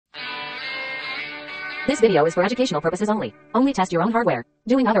This video is for educational purposes only. Only test your own hardware.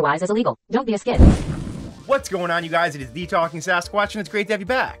 Doing otherwise is illegal. Don't be a skid. What's going on, you guys? It is the Talking Sasquatch, and it's great to have you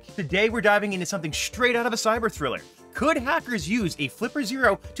back. Today, we're diving into something straight out of a cyber thriller. Could hackers use a Flipper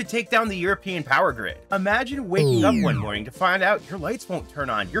Zero to take down the European power grid? Imagine waking up one morning to find out your lights won't turn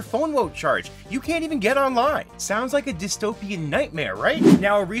on, your phone won't charge, you can't even get online. Sounds like a dystopian nightmare, right?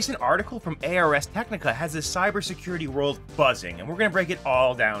 Now, a recent article from ARS Technica has the cybersecurity world buzzing, and we're gonna break it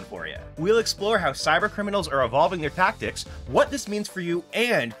all down for you. We'll explore how cyber criminals are evolving their tactics, what this means for you,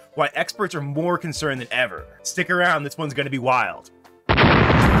 and why experts are more concerned than ever. Stick around, this one's gonna be wild.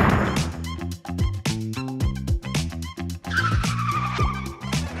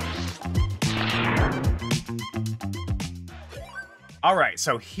 Alright,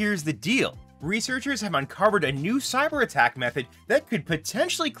 so here's the deal. Researchers have uncovered a new cyber attack method that could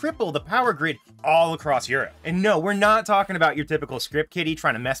potentially cripple the power grid all across Europe. And no, we're not talking about your typical script kiddie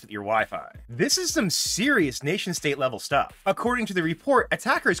trying to mess with your Wi-Fi. This is some serious nation-state level stuff. According to the report,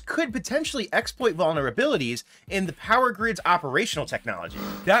 attackers could potentially exploit vulnerabilities in the power grid's operational technology.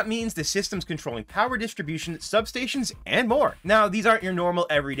 That means the systems controlling power distribution, substations, and more. Now, these aren't your normal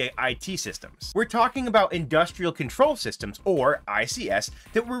everyday IT systems. We're talking about industrial control systems, or ICS,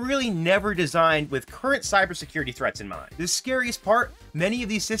 that were really never designed with current cybersecurity threats in mind. The scariest part, many of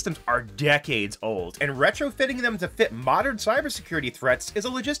these systems are decades old, and retrofitting them to fit modern cybersecurity threats is a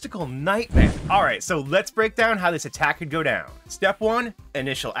logistical nightmare. Alright, so let's break down how this attack could go down. Step 1,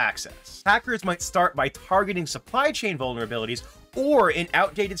 initial access. Hackers might start by targeting supply chain vulnerabilities or in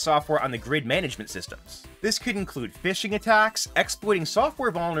outdated software on the grid management systems. This could include phishing attacks, exploiting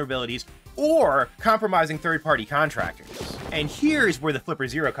software vulnerabilities, or compromising third-party contractors. And here's where the Flipper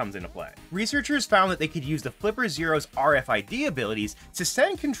Zero comes into play. Researchers found that they could use the Flipper Zero's RFID abilities to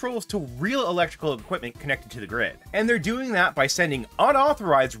send controls to real electrical equipment connected to the grid. And they're doing that by sending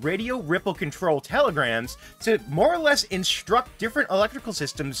unauthorized radio ripple control telegrams to more or less instruct different electrical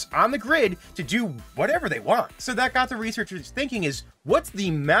systems on the grid to do whatever they want. So that got the researchers thinking is, what's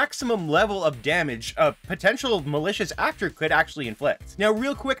the maximum level of damage a potential malicious actor could actually inflict? Now,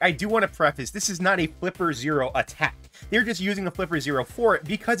 real quick, I do want to preface, this is not a Flipper Zero attack. They're just using the Flipper Zero for it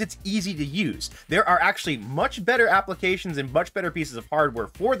because it's easy to use. There are actually much better applications and much better pieces of hardware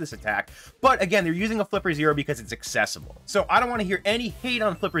for this attack, but again, they're using a Flipper Zero because it's accessible. So I don't want to hear any hate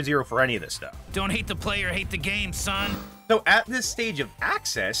on Flipper Zero for any of this stuff. Don't hate the player, hate the game, son. So at this stage of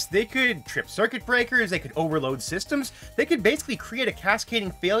access, they could trip circuit breakers, they could overload systems, they could basically create a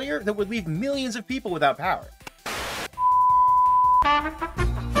cascading failure that would leave millions of people without power.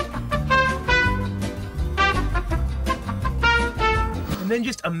 And then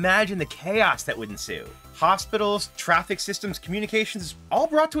just imagine the chaos that would ensue. Hospitals, traffic systems, communications, all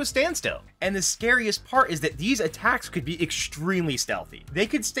brought to a standstill. And the scariest part is that these attacks could be extremely stealthy. They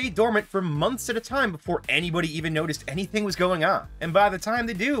could stay dormant for months at a time before anybody even noticed anything was going on. And by the time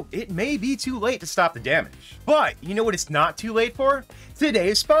they do, it may be too late to stop the damage. But you know what it's not too late for?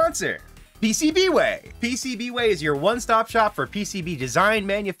 Today's sponsor, PCBWay. PCBWay is your one-stop shop for PCB design,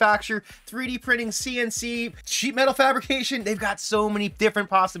 manufacture, 3D printing, CNC, sheet metal fabrication. They've got so many different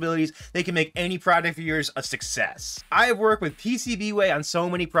possibilities. They can make any project of yours a success. I have worked with PCBWay on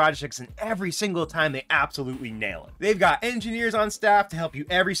so many projects, and every single time they absolutely nail it. They've got engineers on staff to help you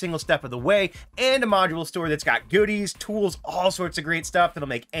every single step of the way, and a module store that's got goodies, tools, all sorts of great stuff that'll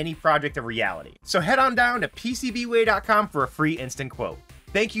make any project a reality. So head on down to PCBWay.com for a free instant quote.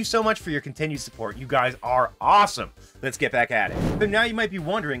 Thank you so much for your continued support. You guys are awesome. Let's get back at it. So now you might be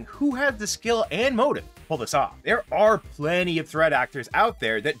wondering who has the skill and motive to pull this off. There are plenty of threat actors out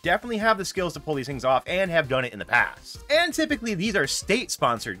there that definitely have the skills to pull these things off and have done it in the past. And typically these are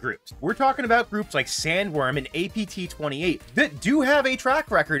state-sponsored groups. We're talking about groups like Sandworm and APT28 that do have a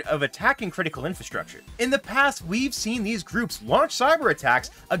track record of attacking critical infrastructure. In the past, we've seen these groups launch cyber attacks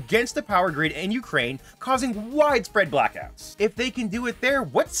against the power grid in Ukraine, causing widespread blackouts. If they can do it there,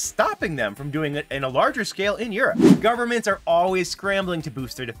 what's stopping them from doing it in a larger scale in Europe? Governments are always scrambling to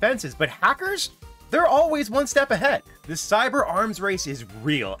boost their defenses, but hackers? They're always one step ahead. The cyber arms race is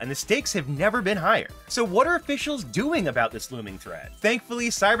real, and the stakes have never been higher. So what are officials doing about this looming threat? Thankfully,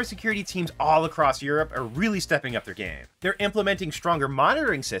 cybersecurity teams all across Europe are really stepping up their game. They're implementing stronger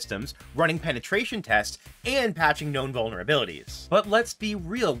monitoring systems, running penetration tests, and patching known vulnerabilities. But let's be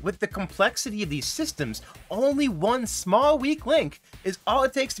real, with the complexity of these systems, only one small weak link is all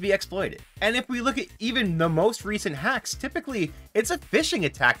it takes to be exploited. And if we look at even the most recent hacks, typically it's a phishing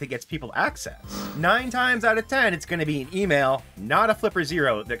attack that gets people access. 9 times out of 10, it's going to be an email, not a Flipper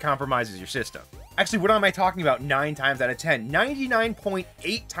Zero that compromises your system. Actually, what am I talking about 9 times out of 10?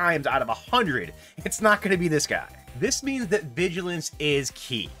 99.8 times out of 100, it's not going to be this guy. This means that vigilance is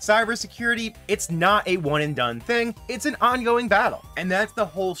key. Cybersecurity, it's not a one and done thing, it's an ongoing battle. And that's the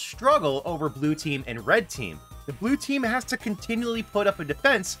whole struggle over blue team and red team. The blue team has to continually put up a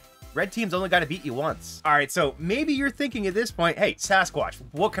defense. Red team's only got to beat you once. All right, so maybe you're thinking at this point, hey, Sasquatch,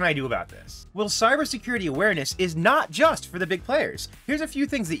 what can I do about this? Well, cybersecurity awareness is not just for the big players. Here's a few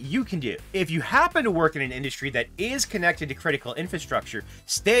things that you can do. If you happen to work in an industry that is connected to critical infrastructure,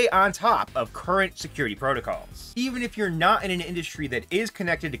 stay on top of current security protocols. Even if you're not in an industry that is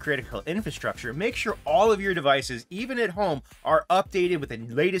connected to critical infrastructure, make sure all of your devices, even at home, are updated with the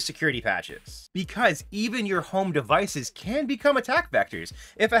latest security patches. Because even your home devices can become attack vectors.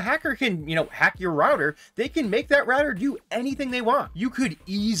 If a hacker can, hack your router, they can make that router do anything they want. You could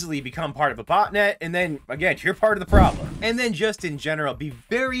easily become part of a botnet, and then, again, you're part of the problem. And then just in general, be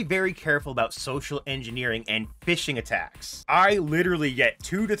very, very careful about social engineering and phishing attacks. I literally get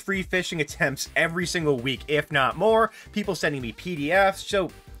 2 to 3 phishing attempts every single week, if not more. People sending me PDFs,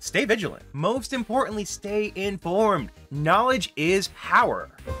 so stay vigilant. Most importantly, stay informed. Knowledge is power.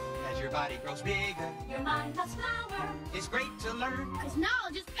 As your body grows bigger, Your mind must flower, it's great to learn. cause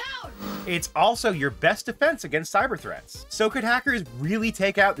knowledge is power. It's also your best defense against cyber threats. So could hackers really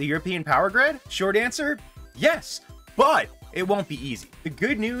take out the European power grid? Short answer, yes, but it won't be easy. The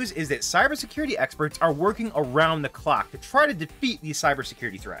good news is that cybersecurity experts are working around the clock to try to defeat these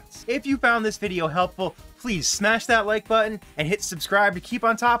cybersecurity threats. If you found this video helpful, please smash that like button and hit subscribe to keep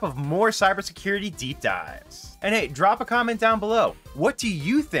on top of more cybersecurity deep dives. And hey, drop a comment down below. What do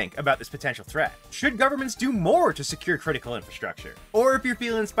you think about this potential threat? Should governments do more to secure critical infrastructure? Or if you're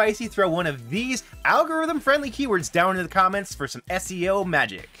feeling spicy, throw one of these algorithm-friendly keywords down in the comments for some SEO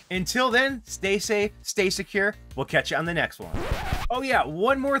magic. Until then, stay safe, stay secure. We'll catch you on the next one. Oh yeah,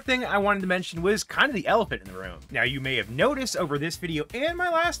 one more thing I wanted to mention was kind of the elephant in the room. Now you may have noticed over this video and my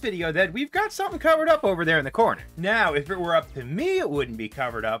last video that we've got something covered up over there in the corner. Now, if it were up to me, it wouldn't be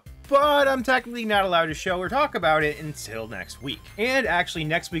covered up, but I'm technically not allowed to show or talk about it until next week. And actually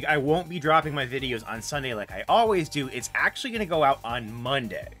next week I won't be dropping my videos on Sunday like I always do. It's actually going to go out on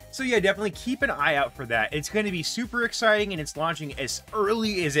Monday. So yeah, definitely keep an eye out for that. It's going to be super exciting and it's launching as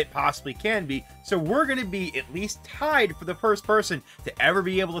early as it possibly can be. So we're going to be at least tied for the first person to ever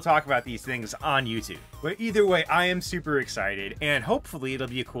be able to talk about these things on YouTube. But either way, I am super excited and hopefully it'll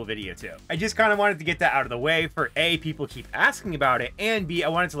be a cool video too. I just kind of wanted to get that out of the way for A, people keep asking about it, and B, I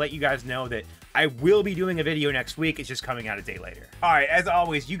wanted to let you guys know that I will be doing a video next week. It's just coming out a day later. All right, as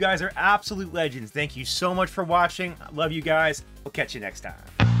always, you guys are absolute legends. Thank you so much for watching. I love you guys. We'll catch you next time.